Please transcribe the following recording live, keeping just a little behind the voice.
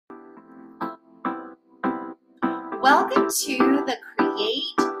Welcome to the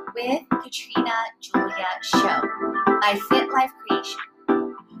Create with Katrina Julia show by Fit Life Creation,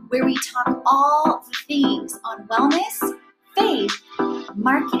 where we talk all the things on wellness, faith,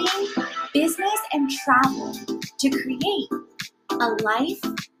 marketing, business, and travel to create a life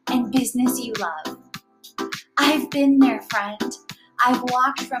and business you love. I've been there, friend. I've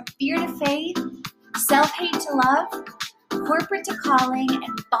walked from fear to faith, self-hate to love, corporate to calling,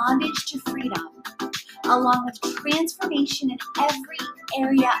 and bondage to freedom, along with transformation in every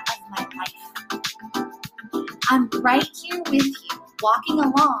area of my life. I'm right here with you, walking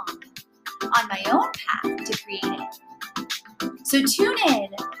along on my own path to creating. So tune in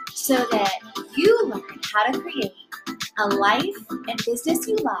so that you learn how to create a life and business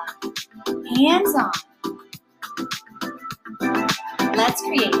you love, hands-on. Let's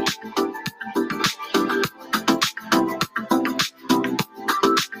create it.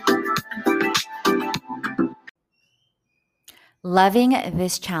 Loving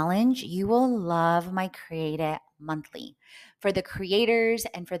this challenge, you will love my Create It Monthly. For the creators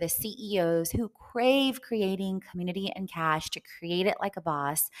and for the CEOs who crave creating community and cash to create it like a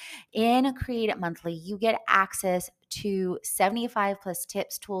boss, in Create It Monthly, you get access to 75 plus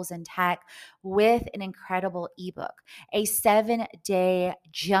tips, tools, and tech with an incredible ebook, a 7-day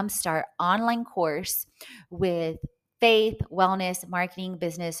jumpstart online course with faith, wellness, marketing,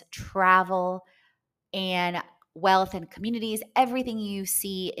 business, travel, and wealth and communities, everything you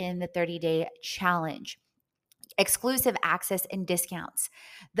see in the 30-day challenge. Exclusive access and discounts.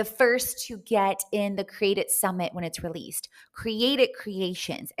 The first to get in the Create It Summit when it's released. Create It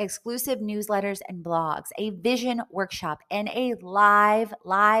Creations, exclusive newsletters and blogs, a vision workshop, and a live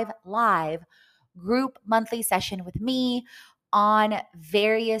group monthly session with me on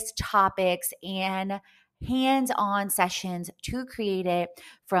various topics and hands-on sessions to create it,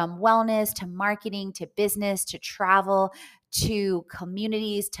 from wellness to marketing to business to travel to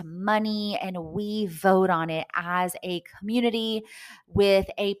communities to money, and we vote on it as a community with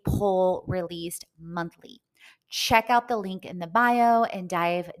a poll released monthly. Check out the link in the bio and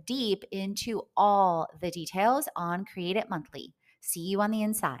dive deep into all the details on Create It Monthly. See you on the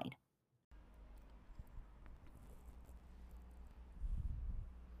inside.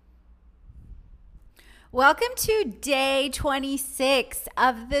 Welcome to day 26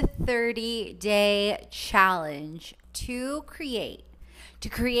 of the 30-day challenge to create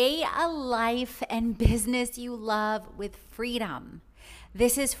a life and business you love with freedom.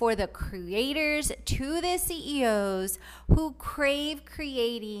 This is for the creators to the CEOs who crave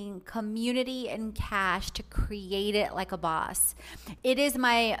creating community and cash to create it like a boss. It is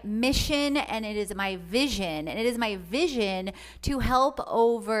my mission and it is my vision. And it is my vision to help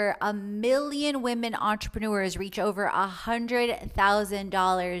over 1 million women entrepreneurs reach over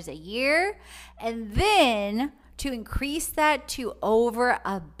 $100,000 a year. And then to increase that to over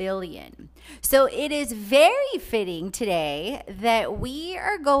 $1 billion. So it is very fitting today that we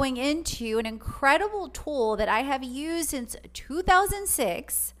are going into an incredible tool that I have used since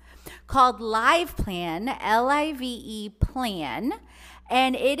 2006 called LivePlan, L-I-V-E Plan.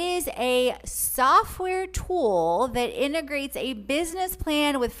 And it is a software tool that integrates a business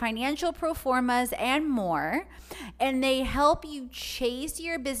plan with financial pro formas and more. And they help you chase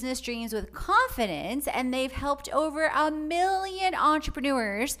your business dreams with confidence. And they've helped over 1 million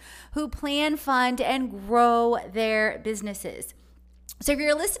entrepreneurs who plan, fund, and grow their businesses. So if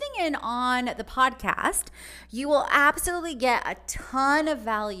you're listening in on the podcast, you will absolutely get a ton of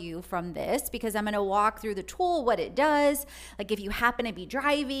value from this because I'm going to walk through the tool, what it does, like if you happen to be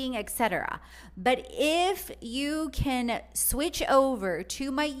driving, etc. But if you can switch over to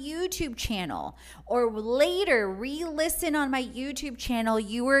my YouTube channel or later re-listen on my YouTube channel,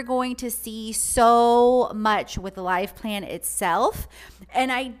 you are going to see so much with the LivePlan itself.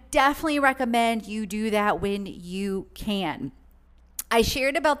 And I definitely recommend you do that when you can. I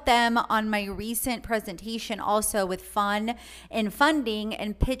shared about them on my recent presentation also with Fun and Funding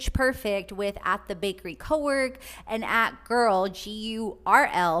and Pitch Perfect with At the Bakery Cowork and at Girl,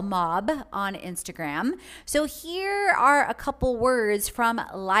 G-U-R-L Mob on Instagram. So here are a couple words from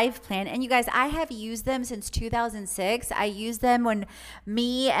LivePlan. And you guys, I have used them since 2006. I used them when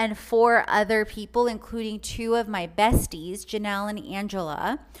me and 4 other people, including 2 of my besties, Janelle and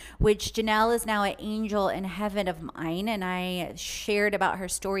Angela, which Janelle is now an angel in heaven of mine. And I shared about her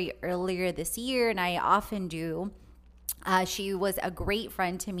story earlier this year, and I often do. She was a great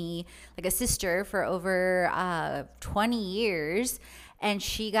friend to me, like a sister, for over 20 years, and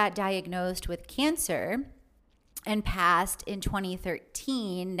she got diagnosed with cancer and passed in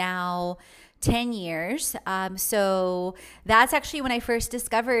 2013. Now 10 years. So that's actually when I first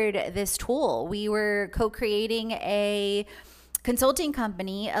discovered this tool. We were co-creating a consulting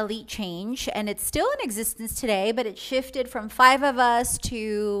company, Elite Change, and it's still in existence today, but it shifted from 5 of us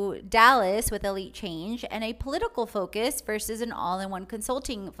to Dallas with Elite Change and a political focus versus an all-in-one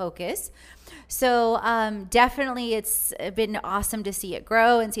consulting focus. So definitely it's been awesome to see it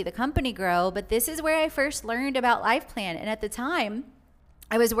grow and see the company grow, but this is where I first learned about LifePlan. And at the time,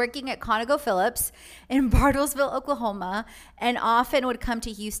 I was working at ConocoPhillips in Bartlesville, Oklahoma, and often would come to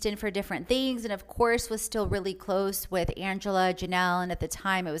Houston for different things. And of course, was still really close with Angela, Janelle, and at the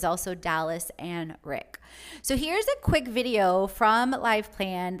time it was also Dallas and Rick. So here's a quick video from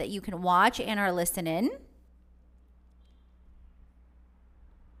LifePlan that you can watch and or listen in.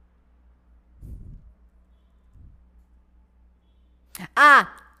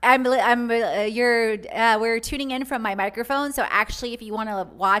 We're tuning in from my microphone. So actually, if you want to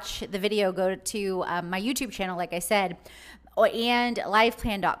watch the video, go to my YouTube channel, like I said, and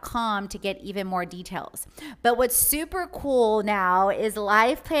lifeplan.com to get even more details. But what's super cool now is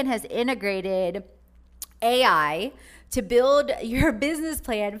LifePlan has integrated AI to build your business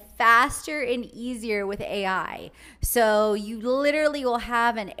plan faster and easier with AI. So you literally will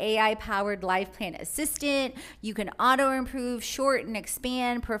have an AI-powered life plan assistant. You can auto-improve, shorten,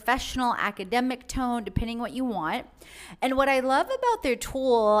 expand, professional, academic tone, depending what you want. And what I love about their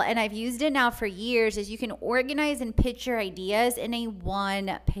tool, and I've used it now for years, is you can organize and pitch your ideas in a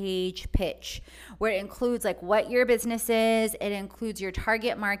one-page pitch, where it includes like what your business is, it includes your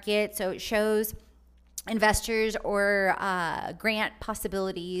target market, so it shows investors or grant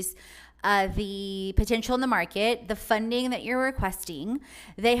possibilities, the potential in the market, the funding that you're requesting.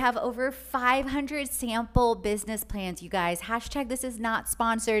 They have over 500 sample business plans, you guys. Hashtag this is not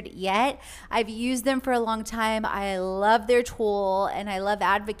sponsored yet. I've used them for a long time. I love their tool and I love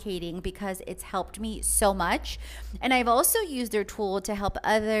advocating because it's helped me so much. And I've also used their tool to help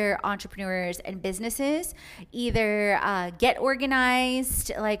other entrepreneurs and businesses either get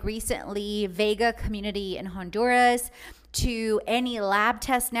organized, like recently Vega community in Honduras, to any lab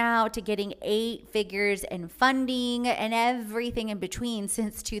test now, to getting 8 figures in funding and everything in between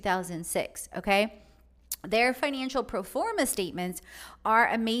since 2006, okay? Their financial pro forma statements are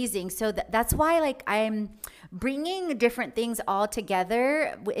amazing. So that's why like I'm bringing different things all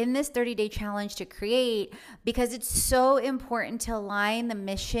together in this 30-day challenge to create, because it's so important to align the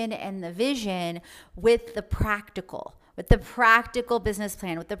mission and the vision with the practical business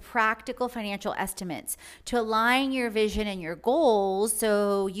plan, with the practical financial estimates, to align your vision and your goals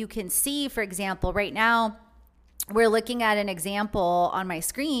so you can see, for example, right now, we're looking at an example on my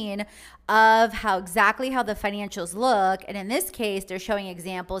screen of exactly how the financials look. And in this case, they're showing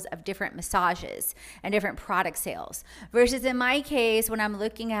examples of different massages and different product sales. Versus in my case, when I'm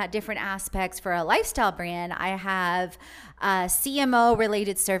looking at different aspects for a lifestyle brand, I have CMO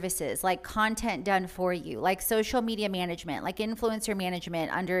related services like content done for you, like social media management, like influencer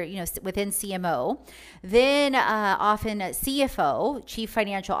management under, within CMO. Then often CFO, Chief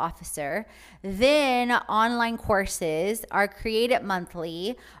Financial Officer. Then online courses are created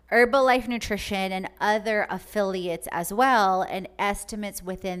monthly, Herbalife Nutrition and other affiliates as well, and estimates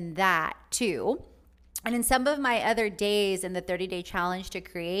within that too. And in some of my other days in the 30-day challenge to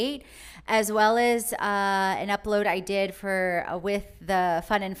create, as well as an upload I did for with the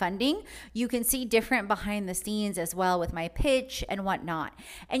fun and funding, you can see different behind the scenes as well with my pitch and whatnot.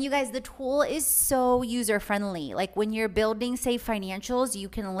 And you guys, the tool is so user friendly. Like when you're building, say, financials, you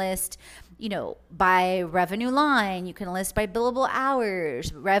can list by revenue line, you can list by billable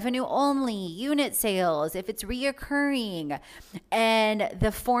hours, revenue only, unit sales, if it's reoccurring. And the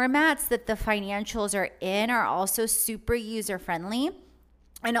formats that the financials are in are also super user friendly.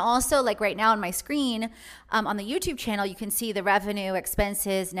 And also, like right now on my screen, on the YouTube channel, you can see the revenue,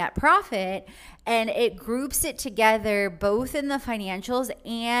 expenses, net profit, and it groups it together both in the financials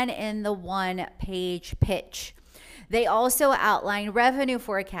and in the one-page pitch. They also outline revenue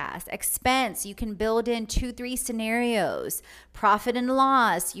forecast, expense. You can build in 2-3 scenarios, profit and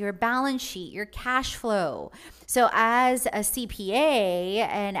loss, your balance sheet, your cash flow. So as a CPA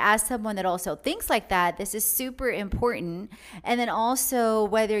and as someone that also thinks like that, this is super important. And then also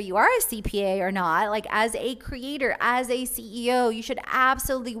whether you are a CPA or not, like as a creator, as a CEO, you should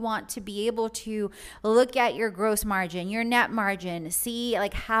absolutely want to be able to look at your gross margin, your net margin, see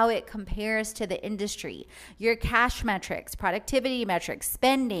like how it compares to the industry, your cash metrics, productivity metrics,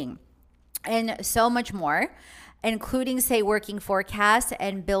 spending, and so much more, including, say, working forecasts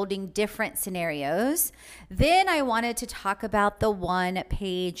and building different scenarios. Then I wanted to talk about the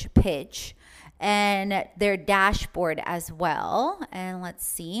one-page pitch. and their dashboard as well. And let's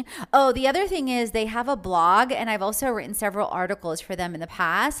see. Oh, the other thing is they have a blog, and I've also written several articles for them in the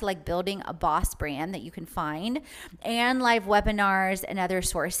past, like building a boss brand that you can find, and live webinars and other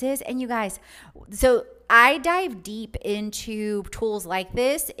sources. And you guys, so I dive deep into tools like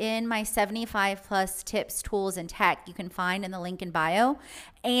this in my 75 plus tips, tools, and tech you can find in the link in bio,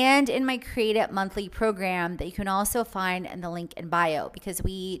 and in my Create It monthly program that you can also find in the link in bio, because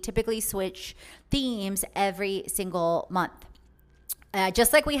we typically switch themes every single month.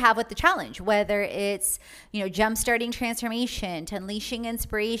 Just like we have with the challenge, whether it's, jumpstarting transformation, to unleashing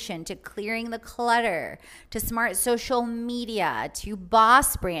inspiration, to clearing the clutter, to smart social media, to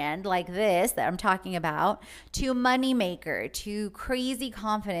boss brand like this that I'm talking about, to moneymaker, to crazy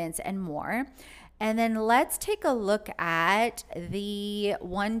confidence, and more. And then let's take a look at the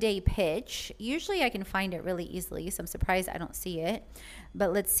one-day pitch. Usually I can find it really easily, so I'm surprised I don't see it.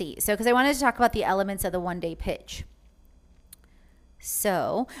 But let's see. So, because I wanted to talk about the elements of the one-day pitch.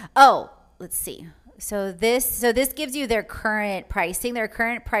 So, let's see. So this gives you their current pricing.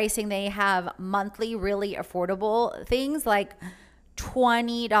 They have monthly really affordable things like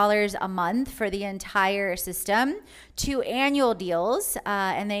 $20 a month for the entire system, to annual deals,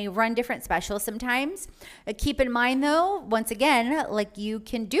 and they run different specials sometimes. Keep in mind though, once again, like you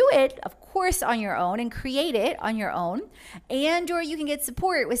can do it, of course, on your own and create it on your own, and or you can get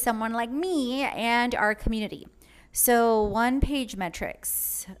support with someone like me and our community. So one-page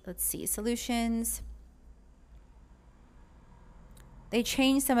metrics, let's see, solutions. They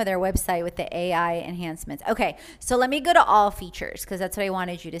changed some of their website with the AI enhancements. Okay, so let me go to all features because that's what I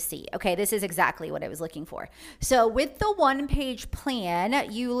wanted you to see. Okay, this is exactly what I was looking for. So with the one-page plan,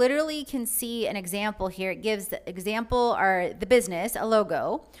 you literally can see an example here. It gives the example or the business, a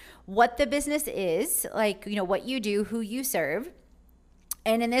logo, what the business is, like, what you do, who you serve.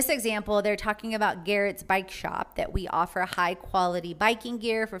 And in this example, they're talking about Garrett's Bike Shop, that we offer high quality biking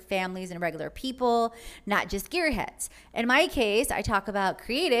gear for families and regular people, not just gearheads. In my case, I talk about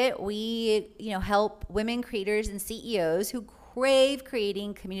Create It. We, help women creators and CEOs who crave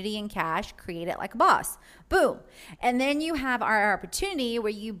creating community and cash, create it like a boss. Boom. And then you have our opportunity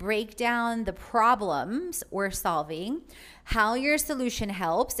where you break down the problems we're solving, how your solution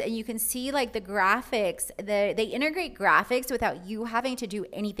helps, and you can see like the graphics, they integrate graphics without you having to do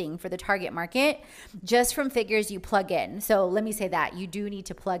anything for the target market, just from figures you plug in. So let me say that you do need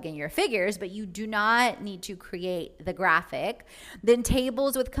to plug in your figures, but you do not need to create the graphic. Then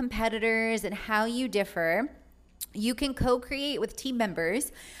tables with competitors and how you differ. You can co-create with team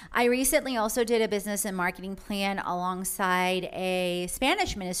members. I recently also did a business and marketing plan alongside a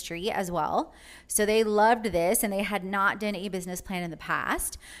Spanish ministry as well. So they loved this and they had not done a business plan in the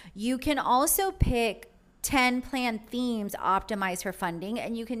past. You can also pick 10 plan themes optimized for funding,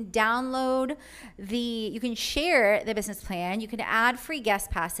 and you can you can share the business plan, you can add free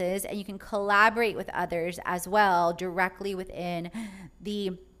guest passes, and you can collaborate with others as well directly within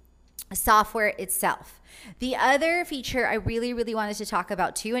the software itself. The other feature I really, really wanted to talk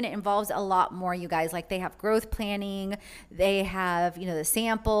about too, and it involves a lot more, you guys, like they have growth planning, they have, the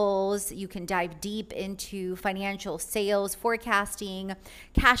samples, you can dive deep into financial sales forecasting,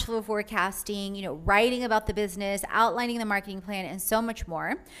 cash flow forecasting, writing about the business, outlining the marketing plan, and so much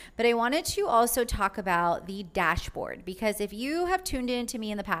more. But I wanted to also talk about the dashboard, because if you have tuned in to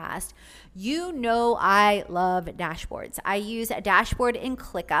me in the past, I love dashboards. I use a dashboard in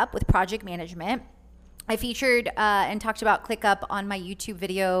ClickUp with project management. I featured and talked about ClickUp on my YouTube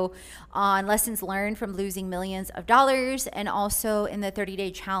video on lessons learned from losing millions of dollars, and also in the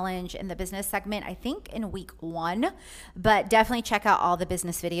 30-day challenge in the business segment, I think in week 1. But definitely check out all the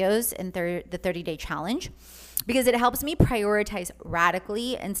business videos in the 30-day challenge, because it helps me prioritize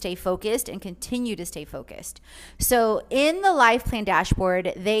radically and stay focused and continue to stay focused. So in the Life Plan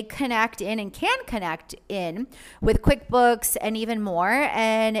dashboard, they connect in and can connect in with QuickBooks and even more.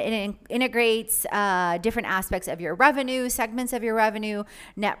 And it integrates different aspects of your revenue, segments of your revenue,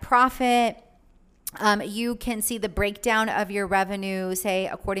 net profit. You can see the breakdown of your revenue, say,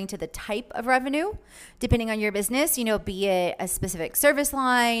 according to the type of revenue, depending on your business, be it a specific service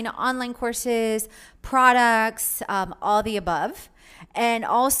line, online courses, products, all the above. And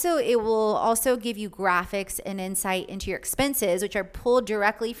also, it will also give you graphics and insight into your expenses, which are pulled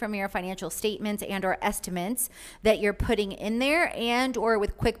directly from your financial statements and or estimates that you're putting in there, and or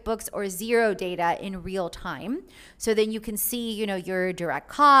with QuickBooks or Xero data in real time. So then you can see, your direct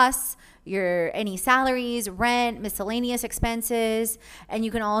costs, any salaries, rent, miscellaneous expenses, and you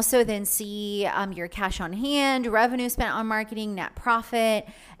can also then see your cash on hand, revenue spent on marketing, net profit,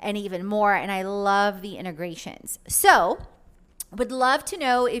 and even more. And I love the integrations. So Would love to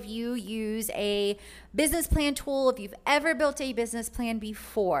know if you use a business plan tool, if you've ever built a business plan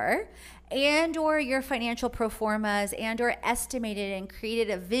before, and or your financial pro formas and or estimated and created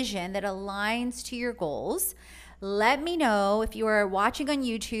a vision that aligns to your goals. Let me know. If you are watching on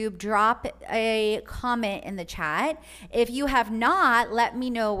YouTube, drop a comment in the chat. If you have not, let me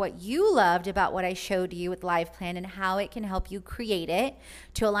know what you loved about what I showed you with Live Plan and how it can help you create it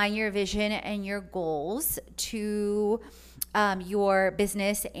to align your vision and your goals to your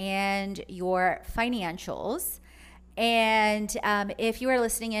business and your financials. And if you are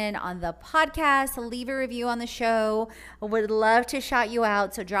listening in on the podcast, leave a review on the show. I would love to shout you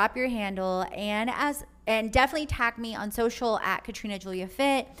out. So drop your handle and definitely tag me on social at Katrina Julia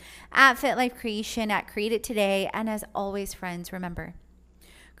Fit, at Fit Life Creation, at Create It Today. And as always, friends, remember,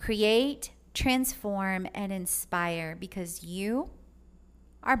 create, transform, and inspire because you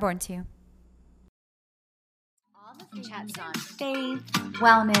are born to. Chats on faith,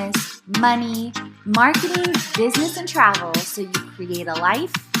 wellness, money, marketing, business, and travel so you create a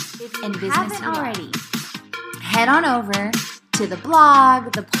life and business you already. Head on over to the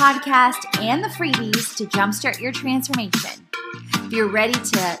blog, the podcast, and the freebies to jumpstart your transformation. If you're ready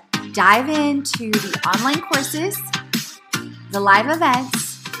to dive into the online courses, the live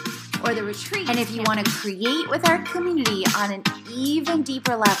events, or the retreat, and if you want to create with our community on an even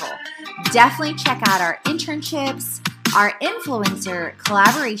deeper level, definitely check out our internships, our influencer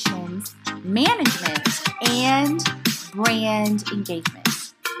collaborations, management, and brand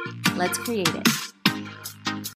engagements. Let's create it.